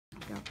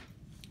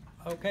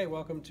Okay,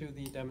 welcome to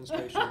the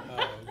demonstration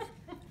of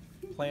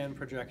plan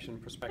projection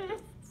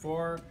perspective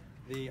for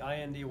the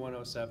IND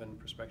 107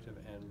 perspective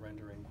and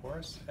rendering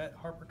course at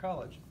Harper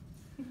College.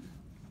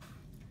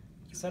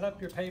 Set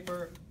up your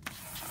paper.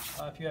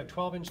 If you have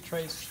 12-inch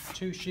trace,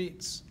 2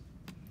 sheets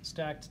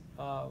stacked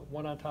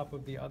one on top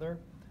of the other.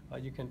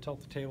 You can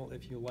tilt the table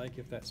if you like,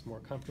 if that's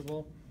more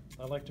comfortable.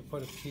 I like to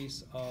put a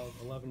piece of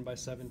 11 by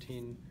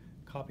 17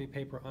 copy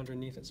paper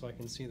underneath it so I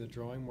can see the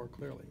drawing more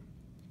clearly.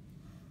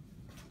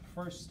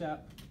 First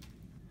step,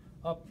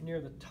 up near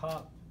the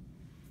top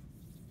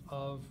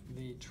of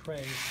the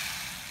tray,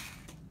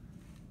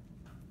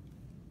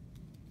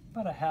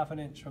 about a ½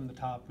 inch from the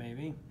top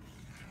maybe,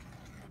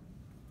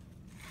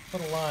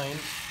 put a line,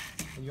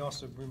 and you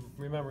also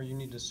remember you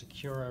need to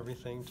secure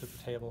everything to the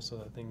table so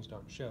that things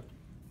don't shift.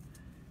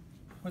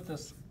 Put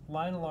this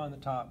line along the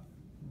top.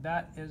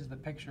 That is the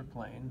picture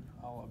plane.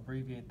 I'll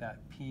abbreviate that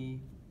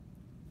PP.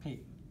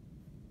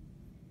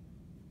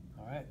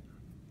 All right.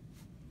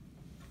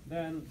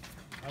 Then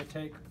I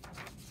take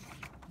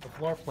the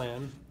floor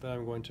plan that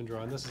I'm going to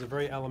draw, and this is a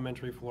very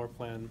elementary floor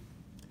plan,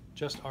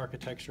 just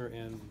architecture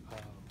and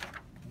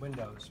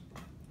windows.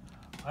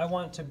 I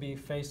want to be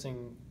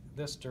facing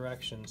this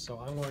direction, so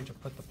I'm going to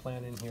put the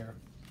plan in here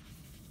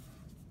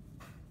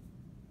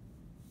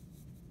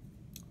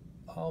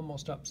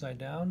almost upside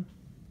down,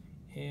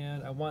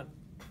 and I want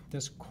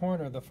this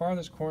corner, the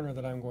farthest corner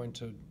that I'm going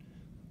to,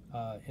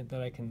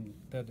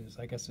 that is,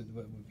 I guess it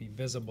would be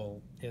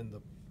visible in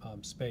the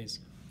space.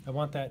 I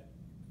want that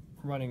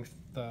running,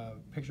 the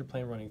picture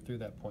plane running through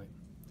that point.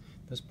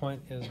 This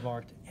point is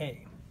marked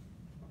A.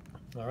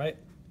 All right.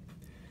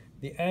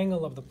 The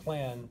angle of the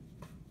plan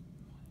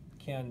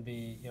can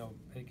be,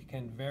 it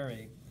can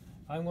vary.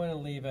 I'm going to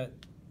leave it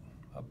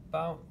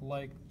about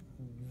like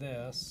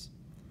this.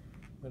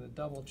 I'm going to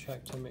double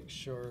check to make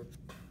sure.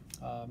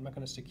 I'm not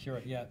going to secure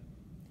it yet.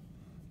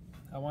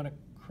 I want to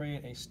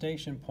create a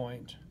station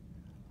point,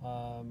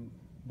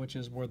 which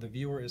is where the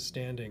viewer is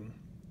standing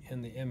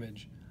in the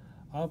image.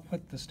 I'll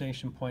put the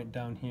station point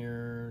down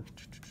here.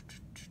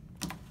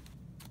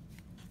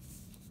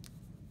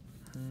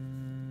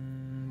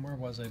 Where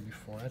was I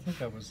before? I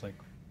think I was like,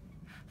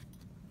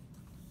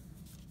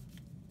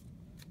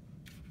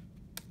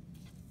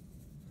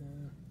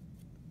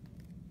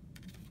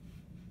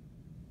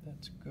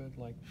 that's good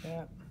like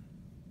that.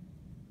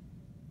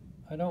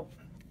 I don't,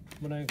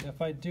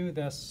 if I do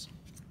this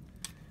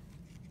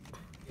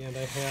and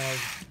I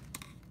have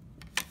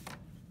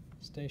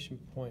station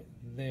point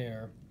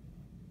there,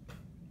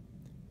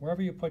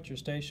 wherever you put your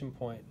station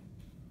point,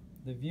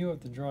 the view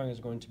of the drawing is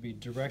going to be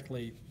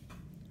directly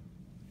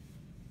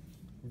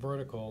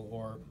vertical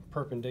or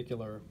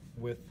perpendicular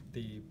with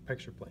the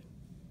picture plane.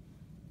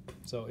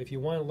 So if you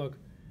want to look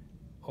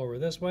over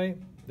this way,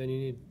 then you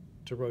need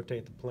to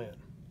rotate the plan.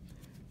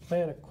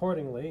 Plan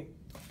accordingly,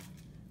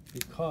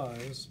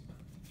 because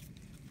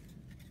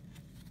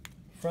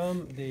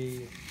from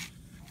the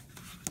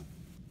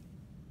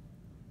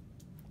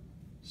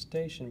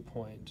station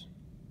point,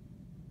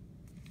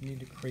 you need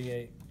to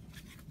create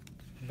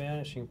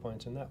vanishing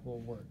points, and that will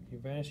work. Your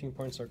vanishing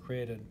points are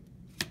created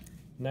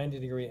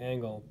 90-degree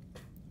angle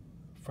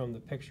from the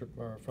picture,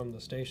 or from the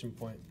station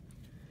point.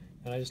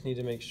 And I just need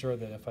to make sure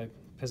that if I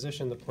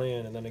position the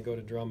plan and then I go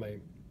to draw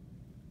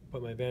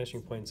put my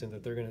vanishing points in,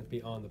 that they're going to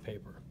be on the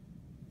paper.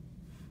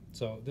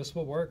 So this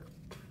will work.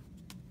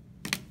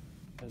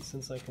 And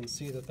since I can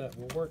see that that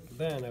will work,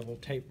 then I will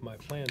tape my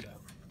plan down.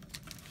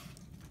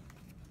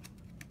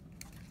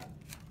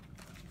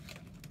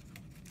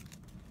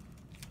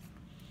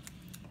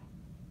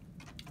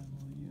 I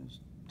will use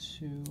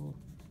 2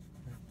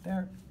 right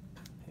there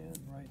and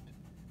right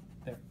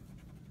there.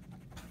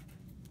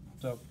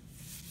 So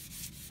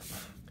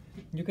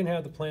you can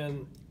have the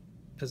plan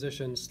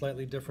positioned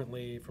slightly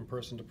differently from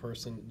person to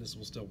person. This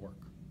will still work.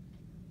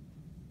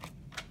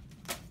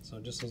 So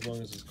just as long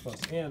as it's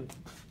close. And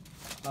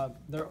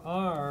there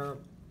are,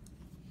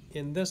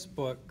 in this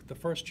book, the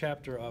first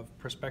chapter of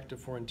Perspective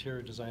for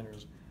Interior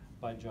Designers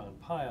by John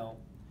Pyle,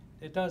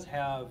 it does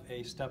have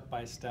a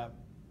step-by-step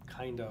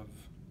kind of,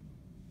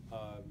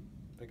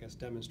 I guess,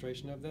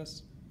 demonstration of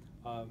this.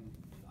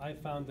 I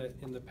found that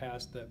in the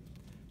past that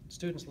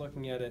students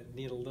looking at it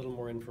need a little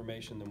more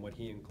information than what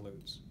he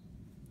includes.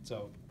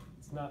 So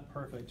it's not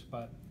perfect,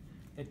 but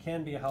it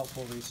can be a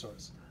helpful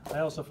resource. I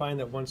also find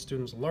that once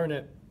students learn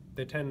it,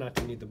 they tend not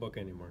to need the book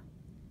anymore.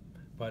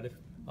 But if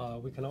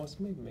we can also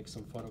maybe make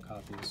some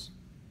photocopies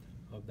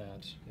of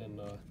that, and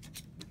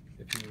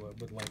if you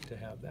would like to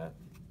have that,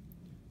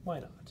 why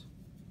not?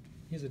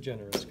 He's a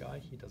generous guy,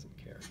 he doesn't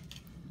care.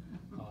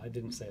 I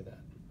didn't say that.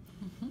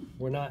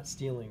 We're not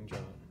stealing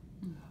John.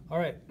 All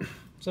right,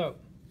 so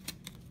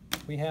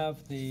we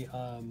have the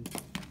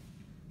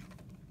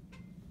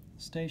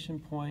station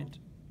point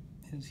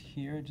is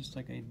here, just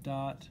like a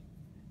dot,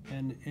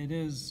 and it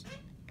is,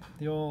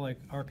 the old like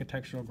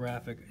architectural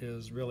graphic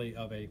is really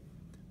of a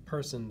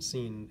person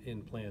seen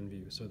in plan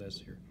view. So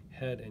that's your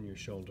head and your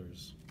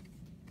shoulders.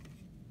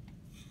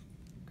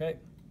 Okay,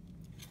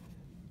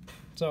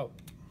 so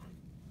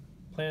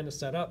plan is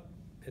set up,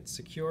 it's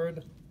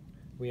secured.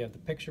 We have the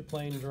picture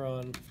plane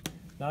drawn.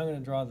 Now I'm going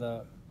to draw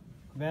the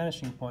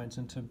vanishing points,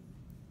 and to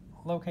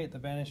locate the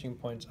vanishing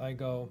points, I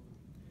go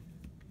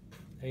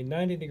a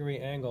 90-degree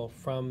angle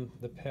from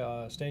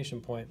the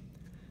station point.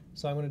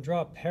 So I'm going to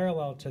draw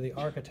parallel to the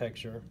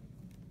architecture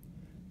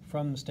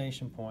from the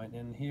station point,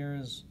 and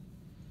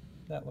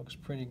that looks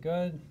pretty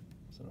good.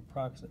 It's an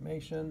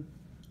approximation.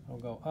 I'll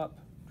go up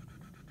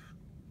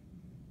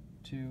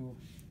to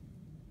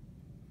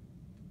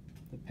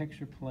the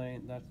picture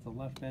plane. That's the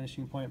left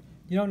vanishing point.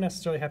 You don't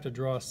necessarily have to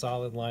draw a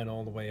solid line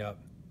all the way up.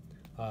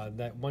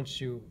 That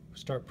once you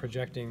start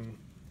projecting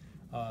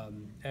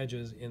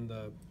edges in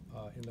the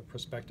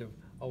perspective,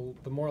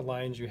 the more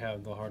lines you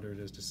have, the harder it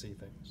is to see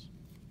things.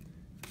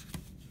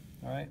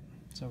 All right,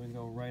 so we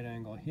go right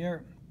angle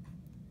here.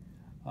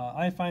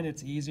 I find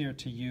it's easier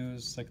to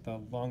use like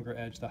the longer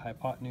edge, the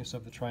hypotenuse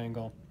of the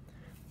triangle,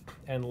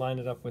 and line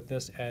it up with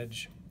this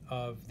edge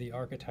of the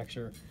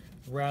architecture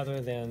rather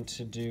than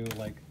to do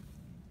like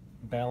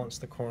balance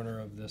the corner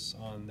of this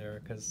on there,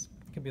 because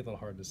it can be a little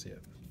hard to see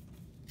it.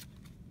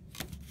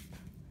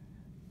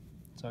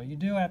 So you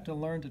do have to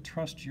learn to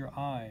trust your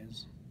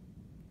eyes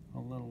a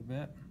little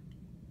bit.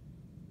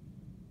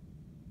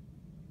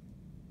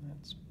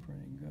 That's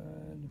pretty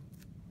good.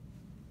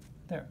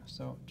 There,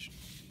 so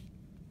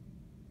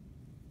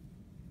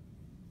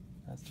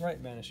that's the right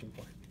vanishing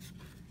point.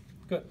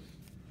 Good.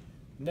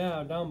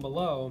 Now down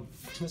below,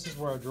 this is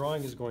where our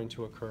drawing is going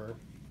to occur.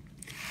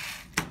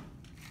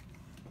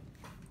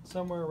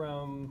 Somewhere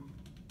around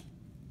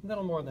a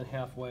little more than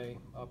halfway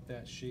up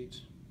that sheet.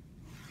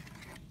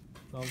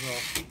 I'll draw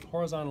a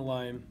horizontal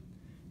line.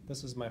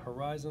 This is my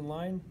horizon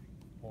line,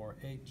 or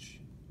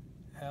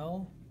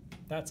HL.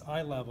 That's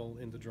eye level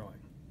in the drawing.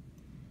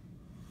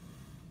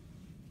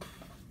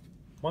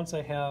 Once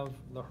I have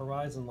the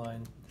horizon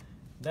line,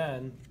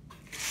 then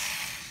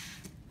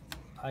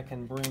I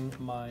can bring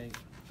my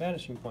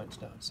vanishing points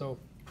down. So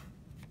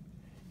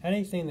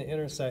anything that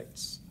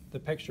intersects the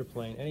picture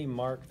plane, any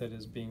mark that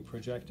is being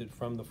projected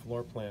from the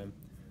floor plan,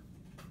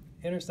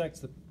 intersects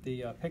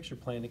the picture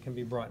plane, it can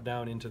be brought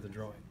down into the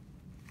drawing.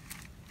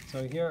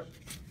 So here,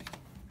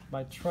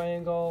 my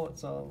triangle,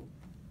 it's a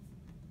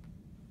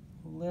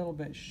little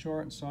bit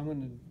short, so I'm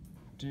going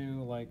to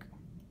do like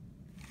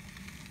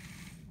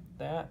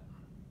that.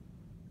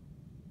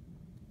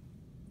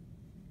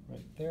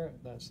 Right there,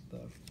 that's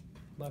the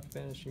left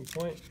vanishing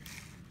point.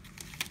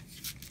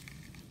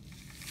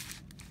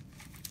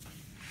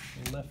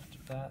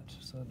 Lift that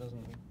so it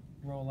doesn't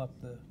roll up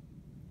the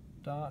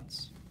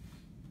dots.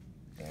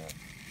 That.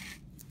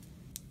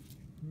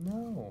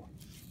 No.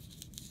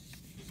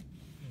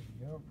 There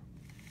we go.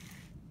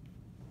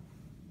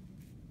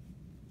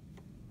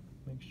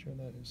 Make sure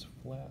that is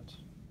flat.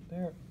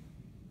 There.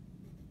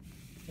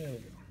 There we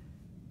go.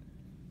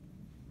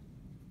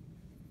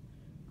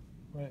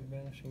 Right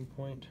vanishing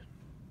point.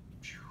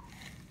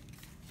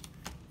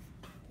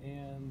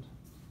 And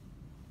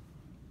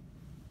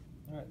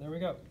all right, there we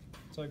go.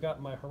 So I've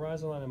got my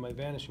horizon line and my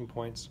vanishing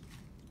points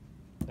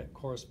that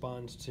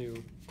correspond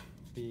to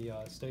the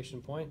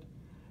station point.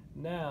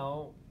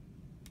 Now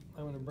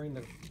I'm going to bring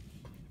the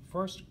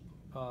first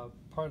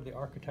part of the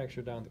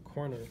architecture down the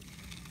corner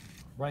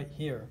right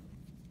here.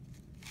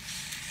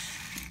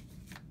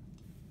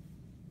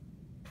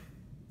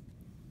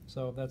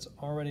 So that's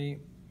already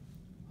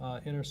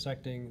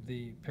intersecting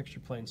the picture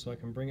plane, so I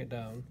can bring it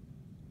down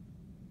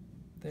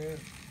there.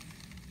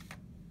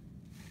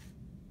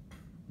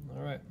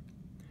 All right.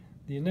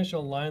 The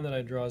initial line that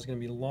I draw is going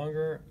to be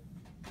longer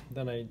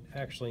than I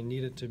actually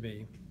need it to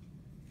be.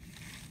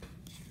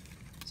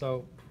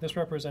 So this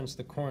represents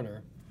the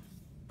corner.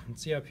 You can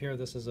see up here,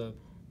 this is a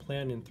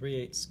plan in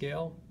 3/8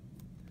 scale.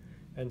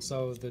 And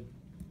so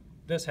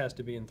this has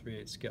to be in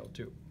 3/8 scale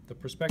too. The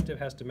perspective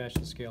has to match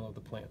the scale of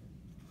the plan.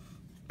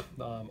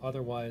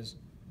 Otherwise,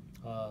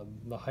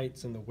 the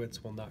heights and the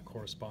widths will not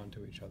correspond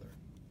to each other.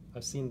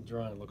 I've seen the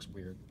drawing, it looks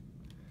weird.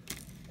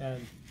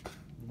 And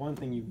one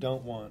thing you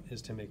don't want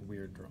is to make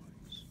weird drawings.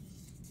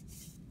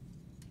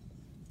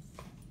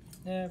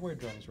 Weird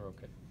drawings are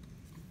okay,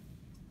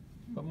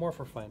 but more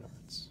for fine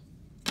arts.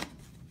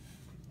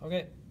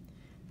 Okay,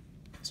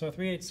 so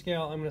 3/8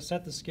 scale, I'm going to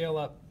set the scale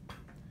up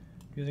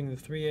using the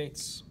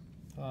 3/8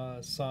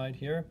 side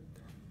here.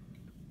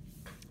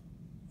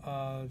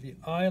 The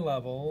eye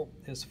level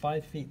is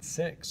 5 feet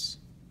 6.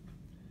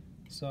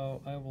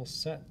 So I will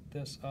set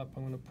this up.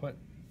 I'm going to put,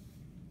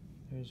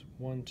 there's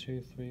 1,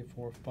 2, 3,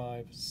 4,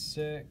 5,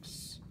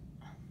 6.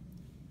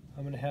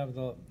 I'm going to have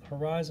the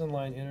horizon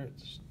line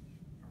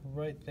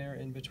right there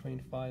in between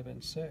 5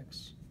 and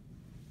 6.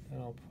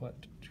 And I'll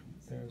put,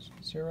 there's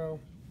 0.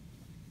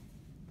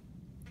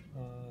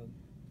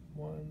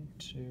 1,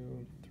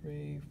 2,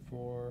 3,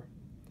 4,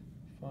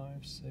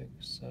 5, 6,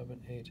 7,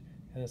 8.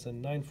 And it's a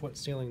 9-foot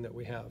ceiling that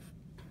we have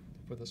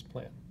for this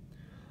plan.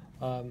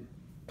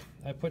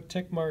 I put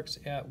tick marks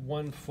at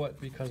 1 foot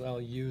because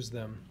I'll use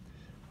them.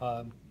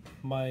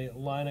 My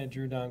line I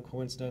drew down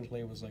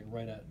coincidentally was like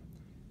right at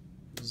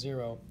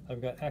 0.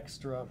 I've got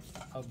extra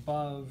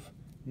above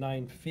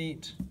 9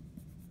 feet,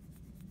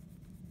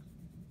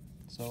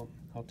 so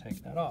I'll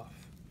take that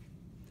off.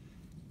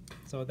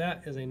 So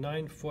that is a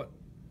 9-foot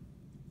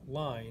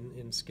line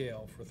in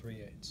scale for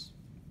 3/8.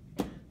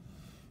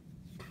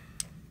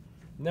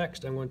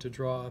 Next, I'm going to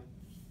draw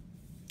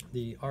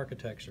the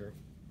architecture.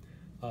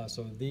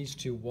 So these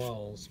two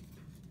walls,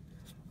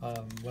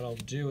 what I'll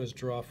do is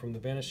draw from the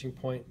vanishing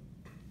point,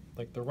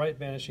 like the right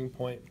vanishing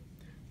point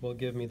will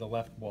give me the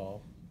left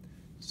wall.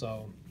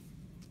 So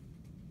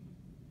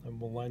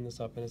we'll line this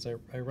up, and as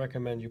I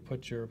recommend you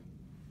put your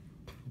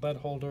bed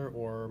holder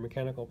or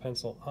mechanical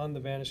pencil on the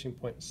vanishing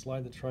point,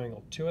 slide the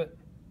triangle to it,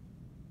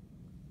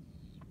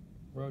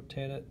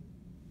 rotate it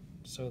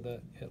so that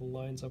it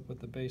lines up with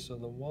the base of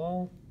the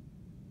wall,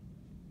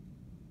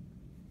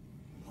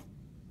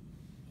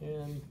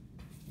 and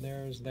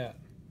there's that.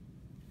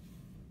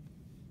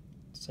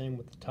 Same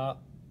with the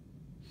top.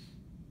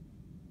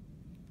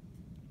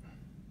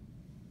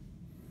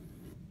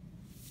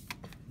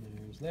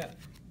 There's that.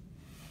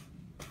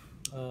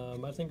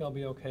 I think I'll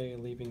be okay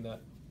leaving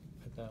that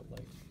at that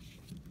length.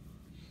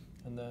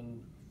 And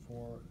then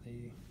for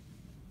the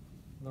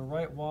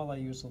right wall, I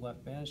use the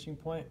left vanishing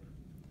point.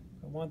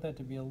 I want that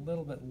to be a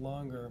little bit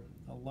longer.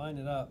 I'll line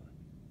it up,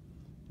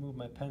 move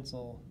my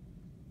pencil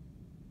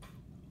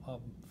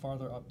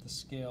farther up the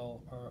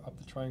scale or up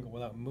the triangle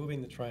without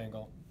moving the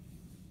triangle.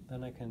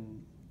 Then I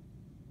can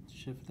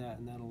shift that,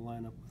 and that'll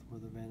line up with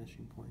where the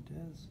vanishing point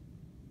is.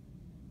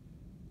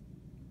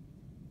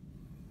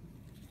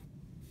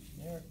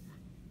 There.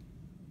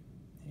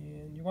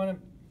 And you want to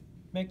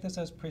make this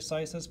as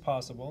precise as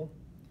possible.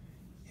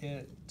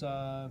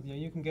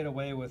 You can get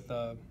away with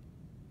a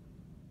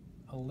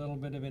little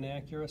bit of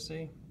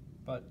inaccuracy,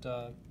 but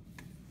I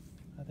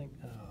think,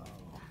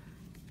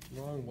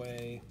 wrong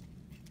way.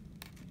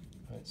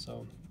 All right,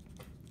 so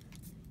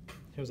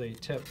here's a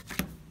tip.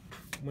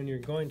 When you're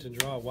going to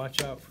draw,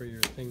 watch out for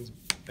your things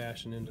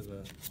bashing into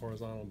the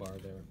horizontal bar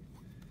there.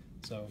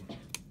 So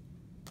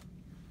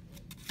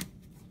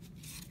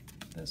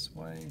this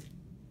way,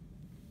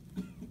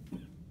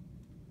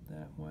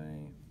 that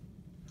way.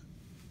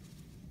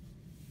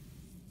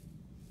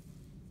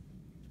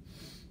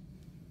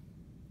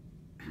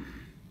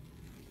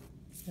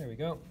 There we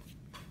go.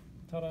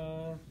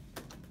 Ta-da!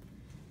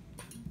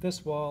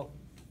 This wall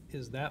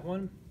is that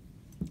one.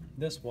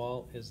 This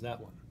wall is that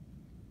one.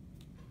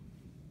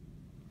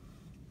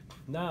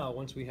 Now,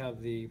 once we have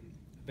the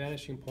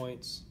vanishing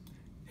points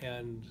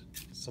and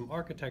some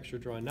architecture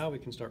drawn, now we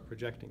can start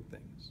projecting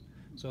things.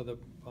 So the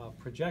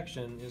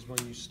projection is when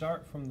you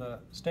start from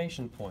the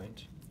station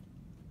point,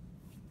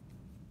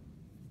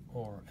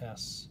 or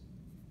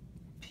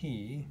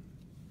SP.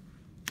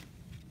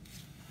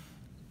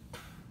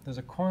 There's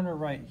a corner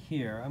right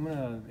here. I'm going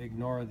to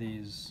ignore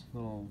these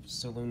little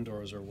saloon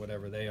doors or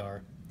whatever they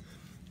are.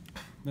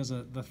 There's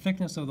the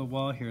thickness of the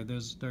wall here.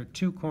 There are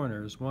two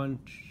corners. One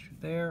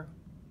there,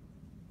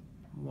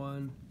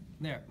 one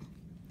there.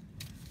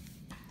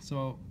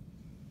 So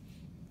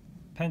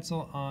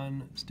pencil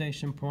on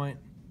station point,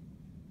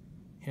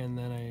 and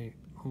then I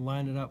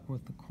line it up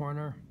with the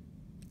corner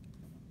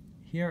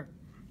here.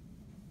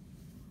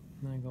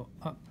 And then I go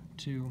up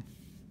to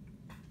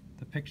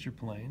the picture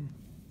plane.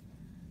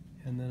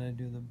 And then I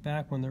do the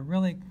back when they're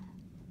really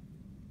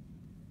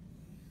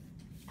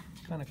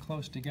kind of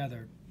close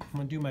together. I'm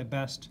going to do my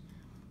best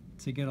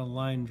to get a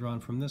line drawn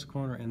from this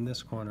corner and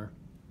this corner.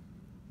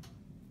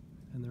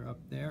 And they're up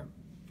there.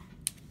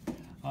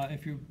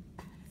 If you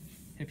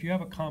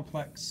have a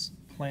complex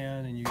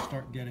plan and you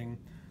start getting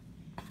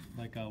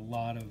like a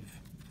lot of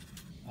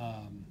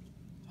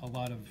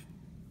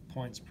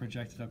points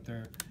projected up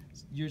there,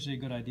 it's usually a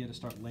good idea to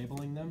start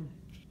labeling them.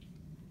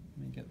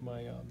 Let me get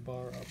my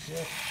bar up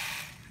here.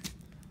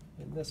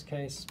 In this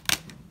case,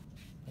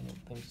 I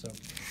don't think so.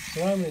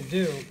 So what I'm going to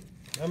do,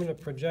 I'm going to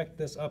project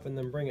this up and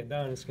then bring it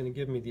down. It's going to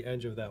give me the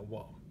edge of that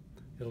wall.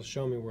 It'll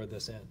show me where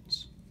this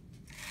ends.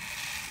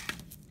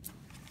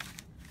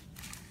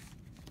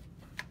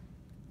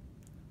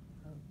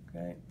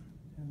 Okay,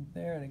 and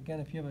there, and again,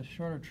 if you have a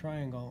shorter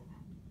triangle,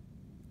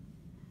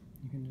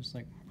 you can just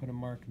like put a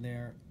mark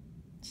there,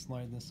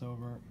 slide this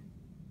over,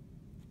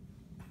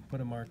 put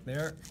a mark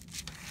there,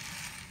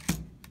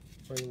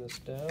 bring this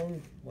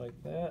down like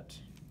that.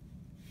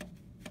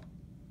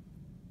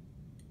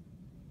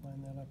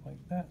 Line that up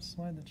like that,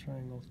 slide the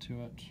triangle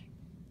to it,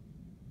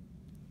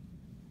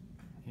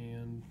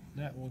 and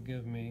that will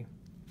give me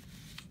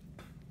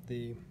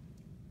the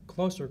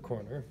closer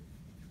corner.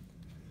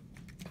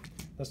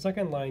 The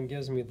second line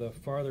gives me the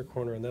farther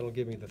corner, and that'll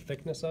give me the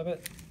thickness of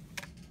it.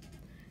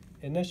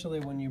 Initially,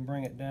 when you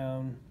bring it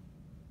down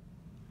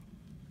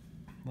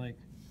like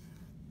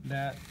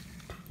that,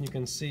 you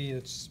can see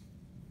it's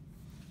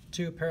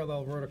two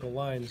parallel vertical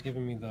lines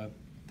giving me the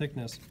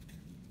thickness.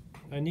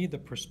 I need the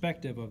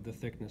perspective of the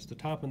thickness. The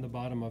top and the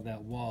bottom of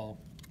that wall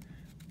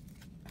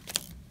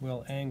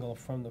will angle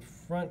from the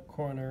front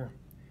corner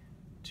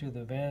to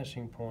the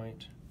vanishing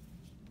point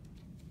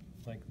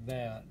like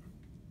that.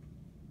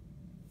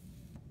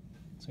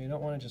 So you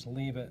don't want to just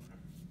leave it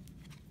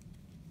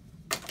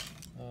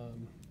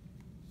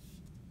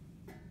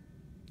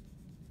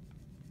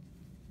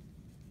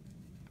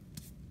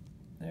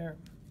there.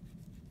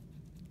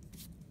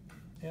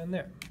 and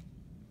there.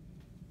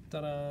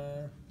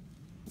 Ta-da!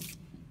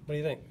 What do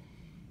you think?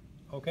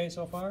 Okay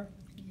so far?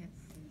 Yes.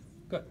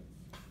 Good.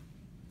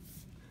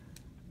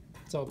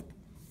 So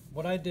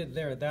what I did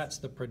there, that's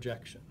the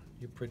projection.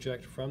 You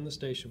project from the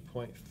station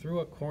point through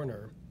a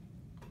corner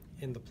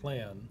in the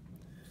plan,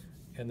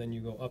 and then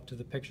you go up to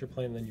the picture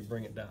plane, and then you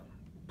bring it down.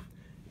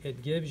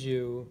 It gives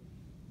you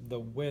the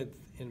width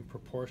in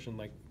proportion,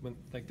 like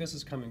this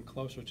is coming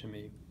closer to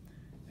me,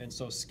 and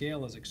so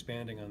scale is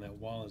expanding on that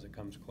wall as it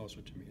comes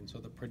closer to me. And so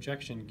the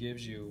projection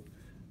gives you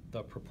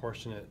the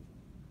proportionate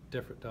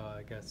different,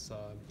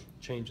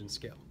 change in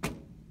scale.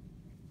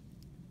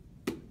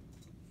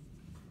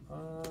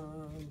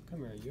 Come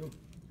here, you.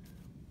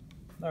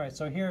 All right,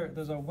 so here,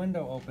 there's a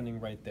window opening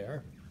right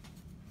there.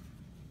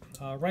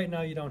 Right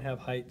now, you don't have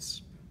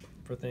heights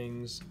for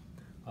things.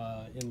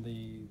 In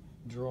the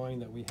drawing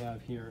that we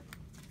have here,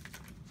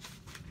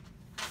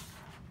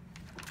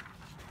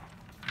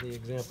 the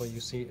example you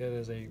see, it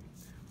is a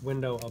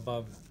window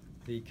above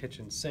the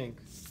kitchen sink.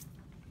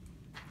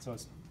 So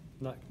it's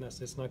not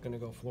going to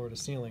go floor to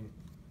ceiling.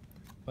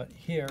 But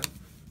here,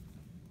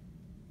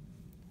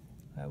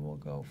 I will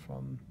go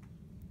from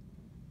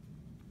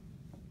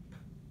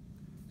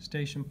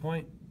station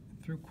point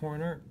through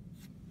corner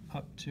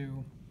up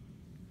to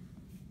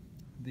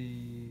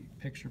the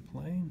picture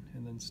plane,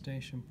 and then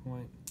station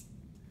point.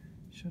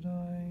 Should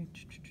I?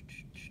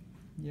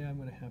 Yeah, I'm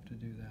going to have to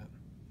do that.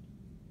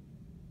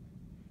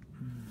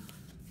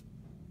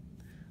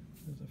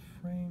 There's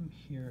a frame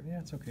here. Yeah,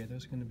 it's okay.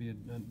 There's going to be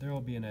there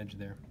will be an edge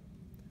there.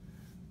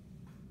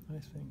 I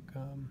think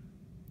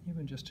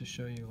even just to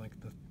show you like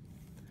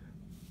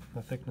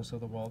the thickness of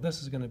the wall.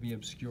 This is going to be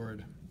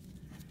obscured,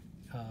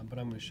 but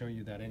I'm going to show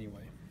you that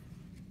anyway.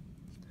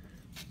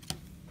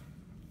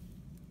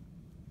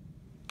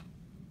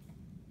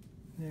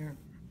 There.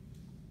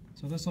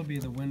 So this will be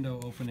the window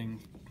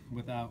opening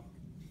without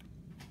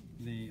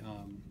the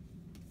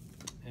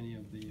any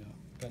of the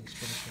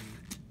fenestration.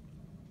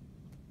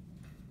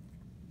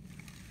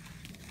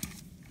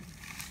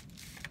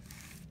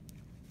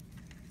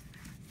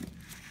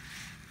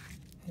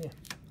 Yeah.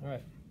 All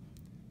right.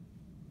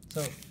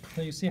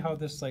 So you see how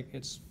this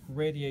it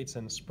radiates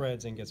and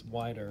spreads and gets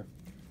wider.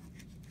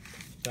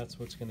 That's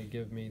what's going to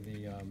give me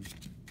the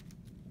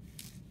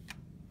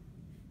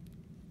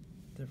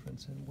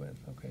difference in width.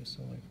 Okay,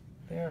 so like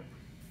there.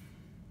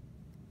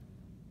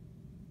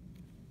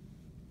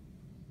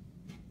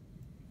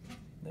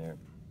 There.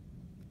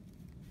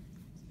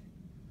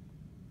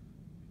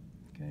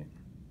 Okay.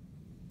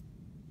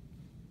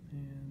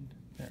 And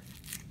there.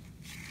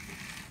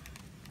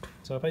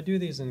 So if I do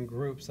these in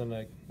groups, then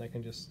I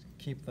can just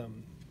keep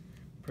them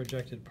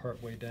projected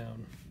part way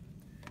down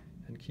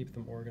and keep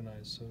them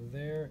organized. So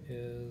there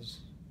is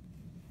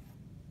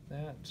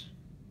that.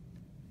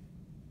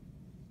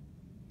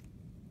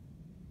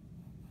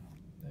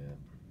 That.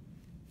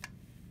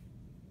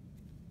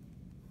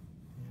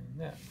 And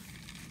that.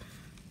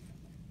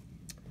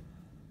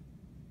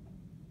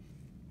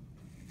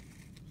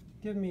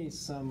 Give me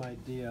some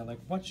idea, like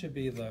what should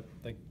be the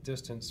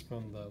distance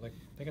from the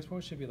I guess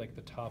what should be like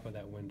the top of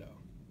that window?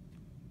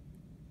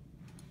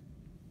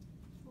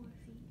 4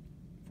 feet.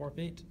 4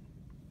 feet?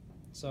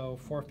 So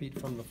 4 feet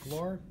from the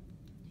floor?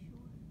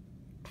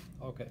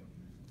 Sure. Okay.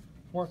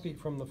 4 feet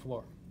from the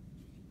floor.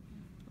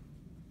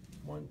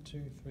 1,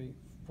 2, 3,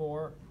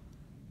 4.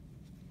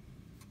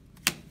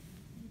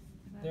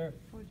 About There.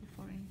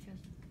 44 inches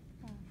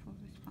for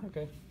response.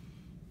 Okay.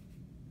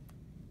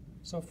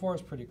 So 4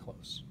 is pretty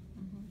close.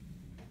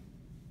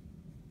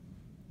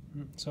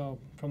 So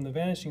from the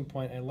vanishing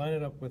point, I line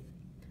it up with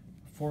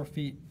 4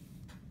 feet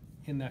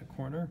in that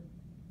corner,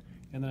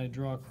 and then I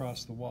draw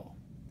across the wall.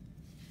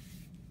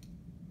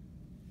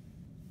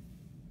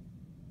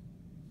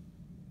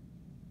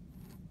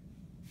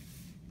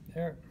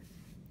 There.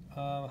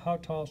 How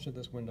tall should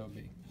this window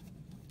be?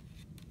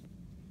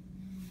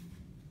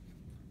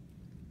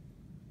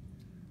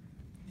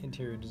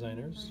 Interior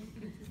designers.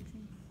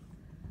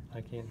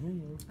 I can't hear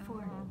you.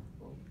 4.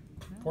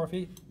 4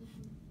 feet?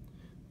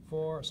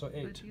 4, so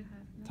 8. But you have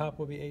no. Top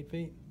will be 8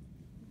 feet?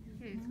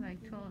 Yeah, it's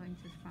like 12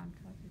 inches from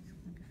top. It's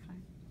going to be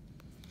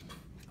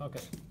fine.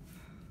 Okay.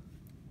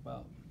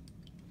 Well,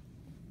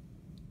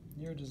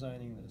 you're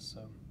designing this,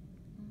 so.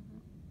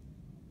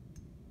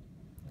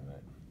 All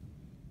right.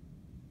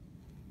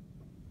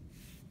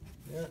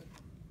 Yeah.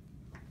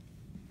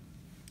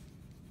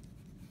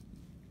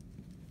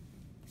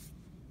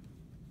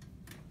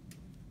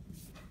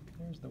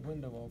 There's the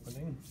window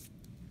opening.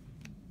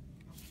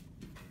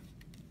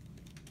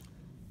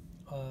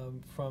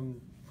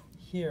 From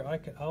here,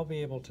 I'll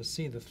be able to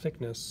see the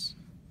thickness.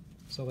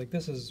 So like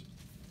this is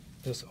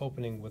this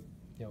opening with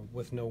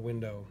with no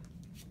window,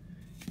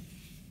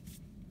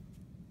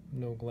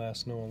 no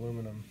glass, no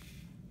aluminum.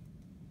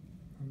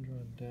 I'll draw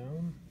it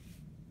down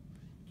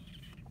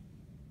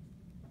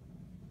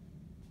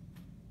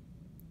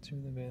to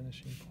the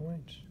vanishing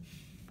point,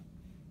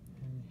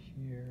 and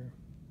here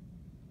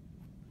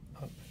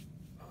up.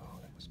 Oh,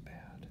 that was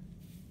bad.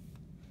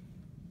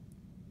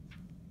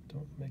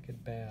 Don't make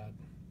it bad.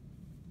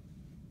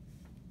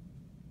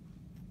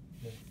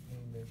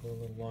 maybe go a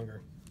little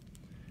longer.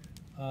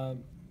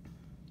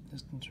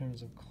 Just in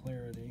terms of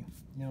clarity,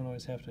 you don't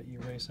always have to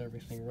erase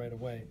everything right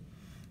away.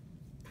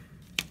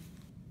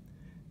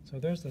 So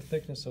there's the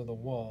thickness of the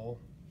wall.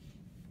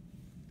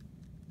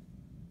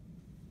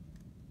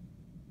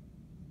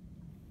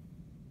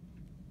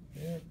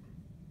 There.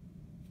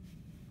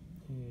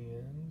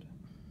 And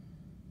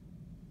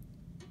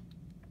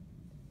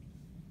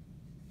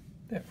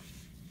there.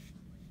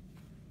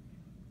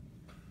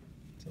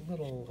 It's a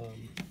little,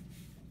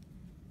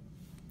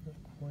 not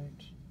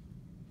quite,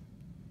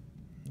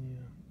 yeah.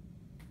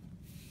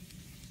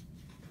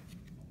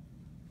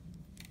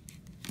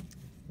 I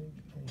think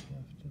I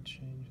have to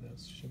change that.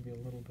 Should be a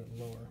little bit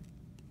lower.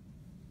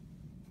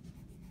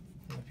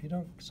 And if you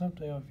don't,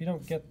 if you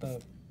don't get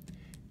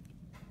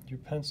your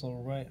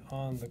pencil right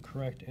on the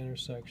correct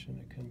intersection,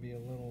 it can be a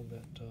little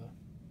bit,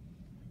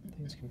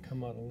 things can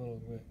come out a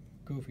little bit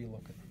goofy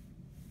looking.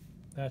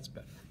 That's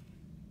better.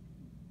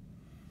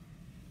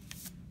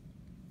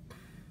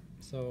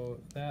 So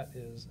that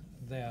is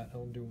that.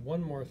 I'll do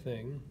one more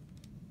thing.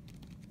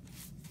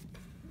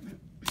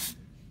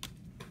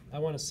 I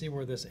want to see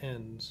where this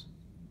ends.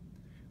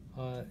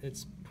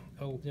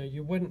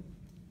 You wouldn't,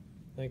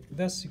 like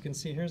this, you can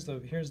see here's the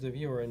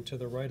viewer, and to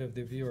the right of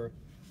the viewer,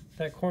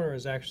 that corner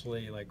is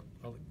actually like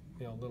a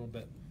little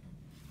bit,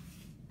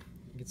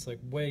 it's like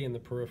way in the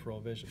peripheral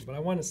vision. But I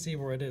want to see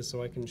where it is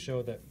so I can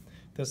show that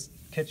this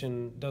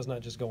kitchen does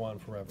not just go on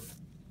forever.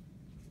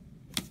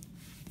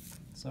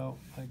 So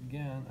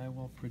again, I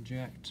will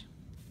project,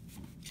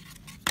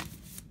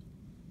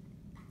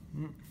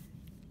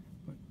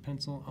 put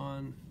pencil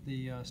on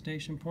the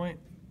station point,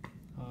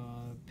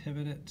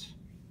 pivot it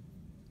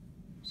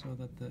so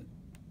that the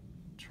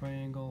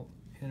triangle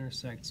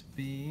intersects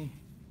B.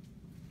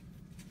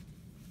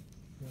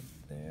 Right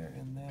there,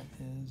 and that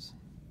is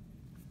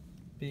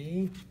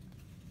B.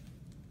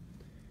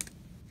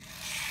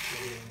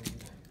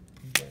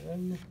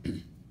 And then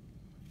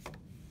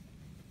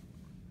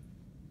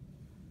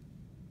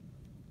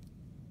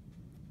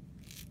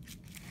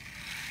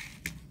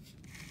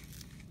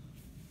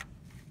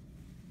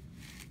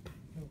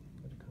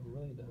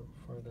really down,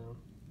 far down.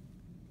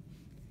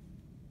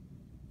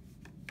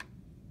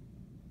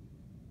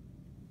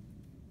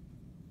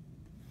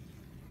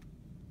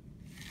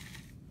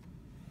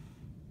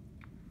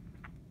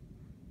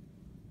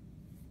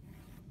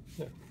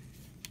 There.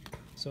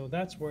 So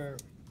that's where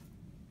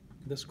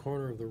this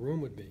corner of the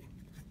room would be.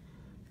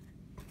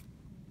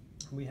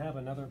 We have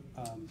another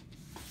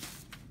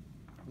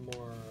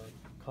more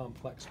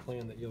complex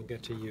plan that you'll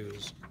get to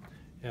use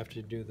after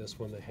you do this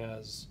one that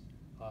has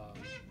wall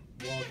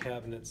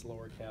cabinets,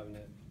 lower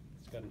cabinet.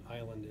 It's got an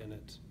island in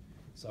it.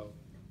 So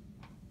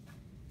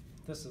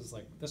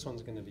this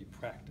one's going to be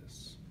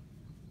practice.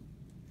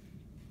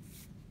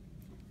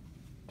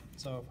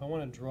 So if I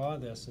want to draw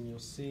this, and you'll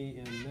see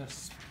in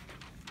this,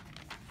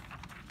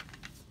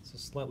 it's a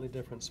slightly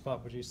different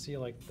spot, but you see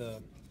like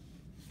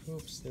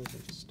oops, there's a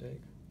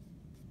mistake.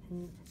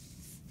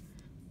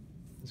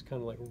 This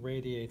kind of like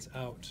radiates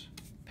out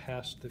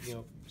past the,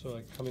 so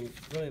like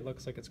really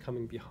looks like it's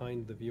coming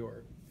behind the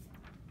viewer.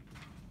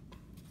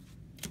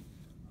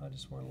 I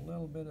just want a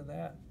little bit of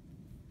that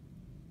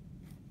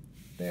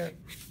there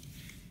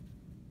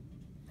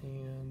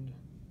and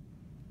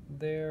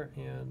there,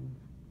 and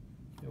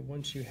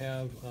once you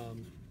have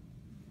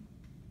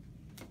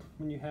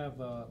when you have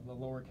the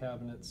lower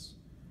cabinets,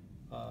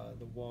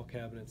 the wall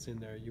cabinets in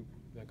there,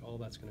 all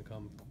that's going to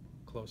come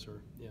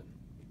closer in.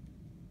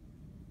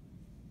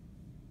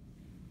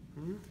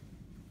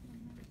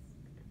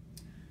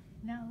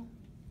 Now,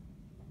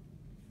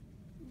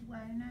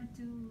 why not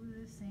do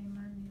the same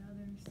on the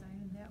other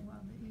side of that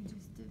wall that you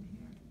just did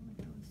here with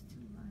those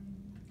two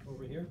lines?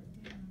 Over here?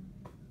 Yeah.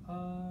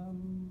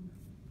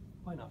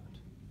 Why not?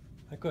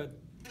 I could.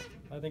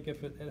 I think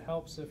if it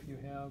helps if you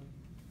have,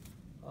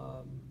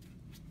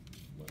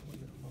 what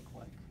would it look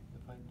like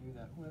if I do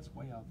that? Oh, that's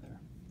way out there.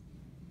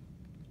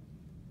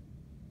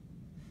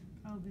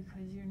 Oh,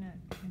 because you're not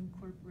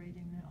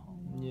incorporating that whole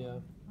wall? Yeah.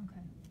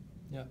 Okay.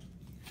 Yeah.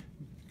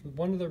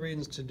 One of the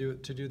reasons to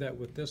do that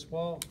with this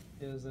wall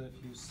is that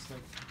if you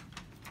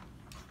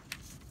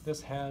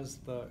this has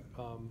the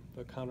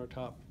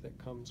countertop that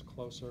comes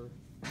closer,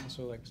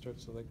 so like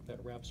starts to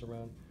that wraps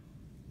around.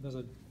 There's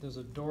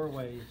a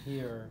doorway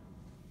here.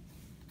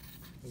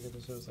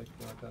 There's like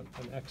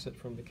an exit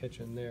from the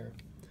kitchen there.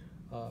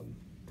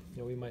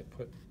 We might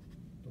put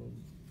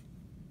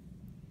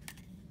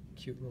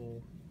cute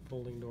little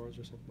folding doors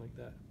or something like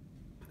that.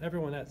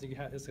 Everyone has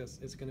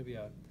it's going to be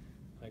a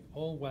like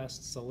Old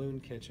West saloon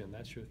kitchen.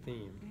 That's your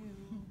theme.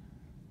 Ew.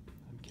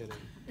 I'm kidding.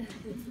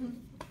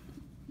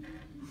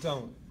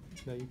 Don't.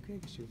 No, you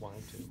could if you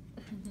wanted to.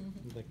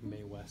 Like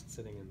Mae West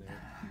sitting in there.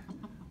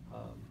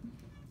 All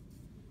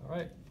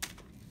right.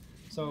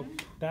 So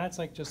that's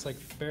just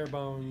bare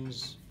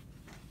bones.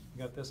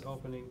 You got this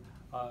opening.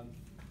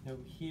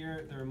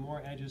 Here there are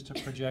more edges to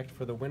project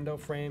for the window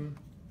frame.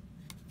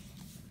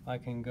 I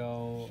can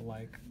go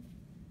like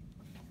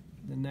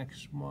the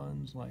next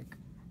one's like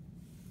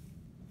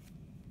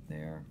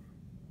there.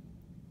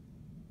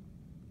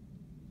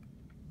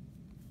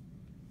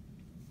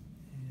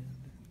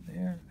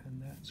 there,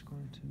 and that's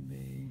going to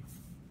be,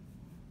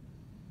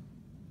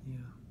 yeah,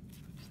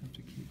 I just have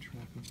to keep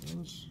track of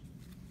those.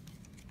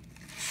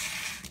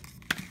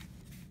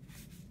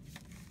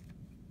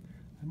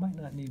 I might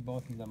not need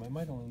both of them, I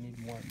might only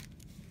need one.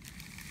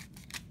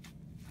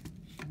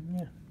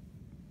 Yeah,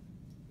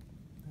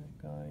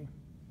 that guy.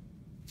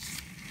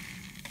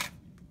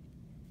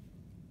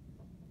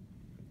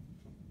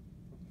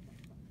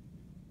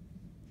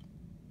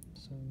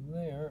 So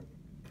there.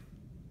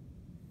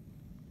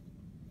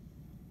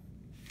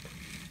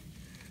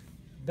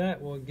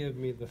 That will give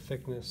me the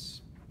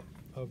thickness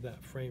of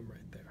that frame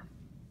right there.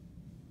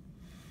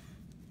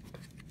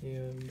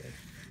 And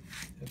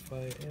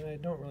and I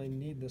don't really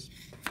need this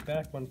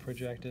back one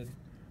projected,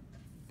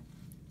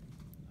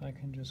 I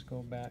can just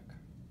go back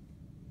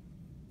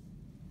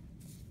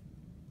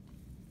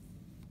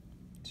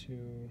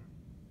to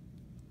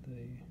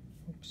the,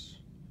 oops,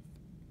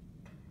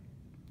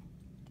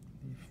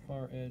 the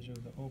far edge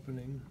of the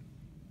opening.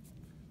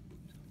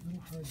 It's a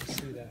little hard to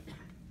see that.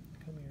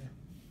 Come here.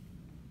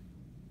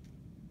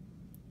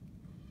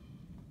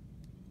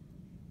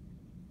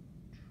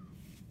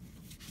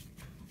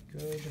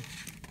 Good.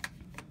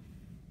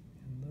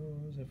 And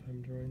those, if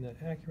I'm drawing that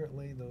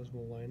accurately, those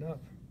will line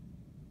up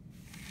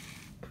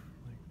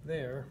like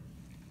there.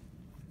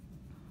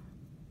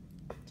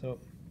 So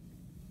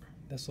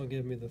this will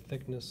give me the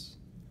thickness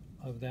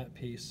of that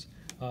piece.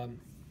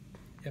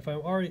 If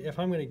I'm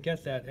going to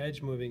get that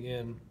edge moving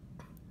in,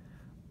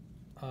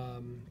 I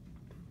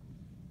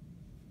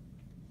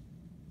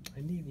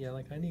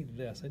need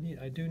this.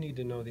 I do need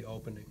to know the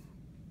opening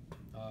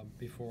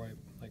before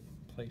I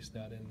place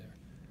that in there.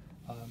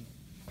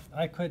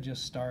 I could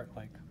just start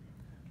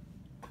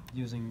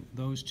using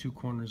those two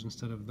corners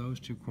instead of those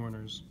two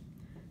corners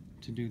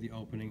to do the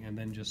opening, and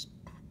then just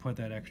put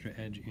that extra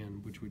edge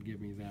in, which would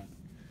give me that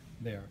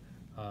there.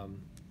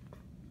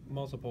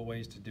 Multiple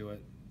ways to do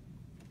it.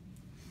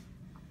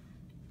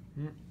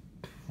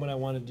 What I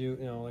want to do,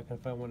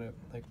 if I want to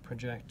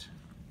project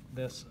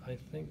this, I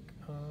think,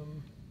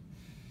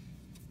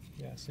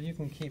 yeah. So you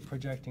can keep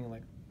projecting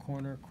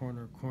corner,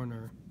 corner,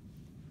 corner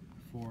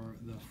for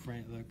the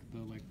frame,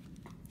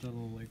 the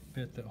little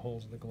bit that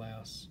holds the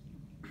glass.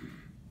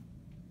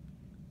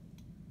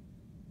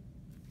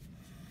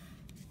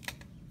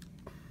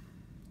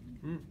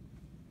 Thank you.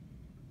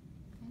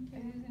 Are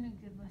you going to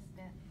give us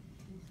that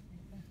piece of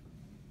paper?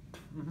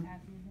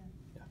 Copy of that?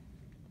 Yeah.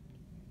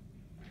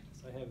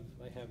 So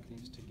I have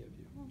these to give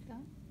you. Well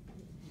done.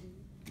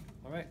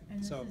 All right.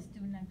 And this so is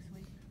due next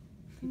week.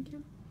 Thank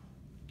you.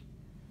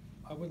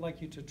 I would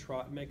like you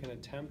to make an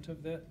attempt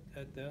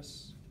at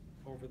this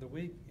over the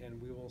week,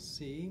 and we will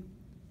see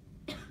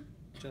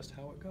just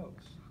how it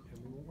goes,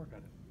 and we will work on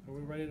it. Are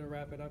we ready to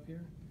wrap it up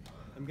here?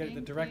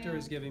 The director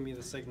is giving me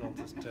the signal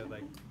to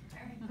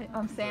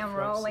I'm Sam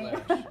rolling.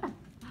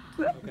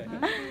 Okay.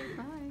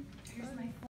 Bye.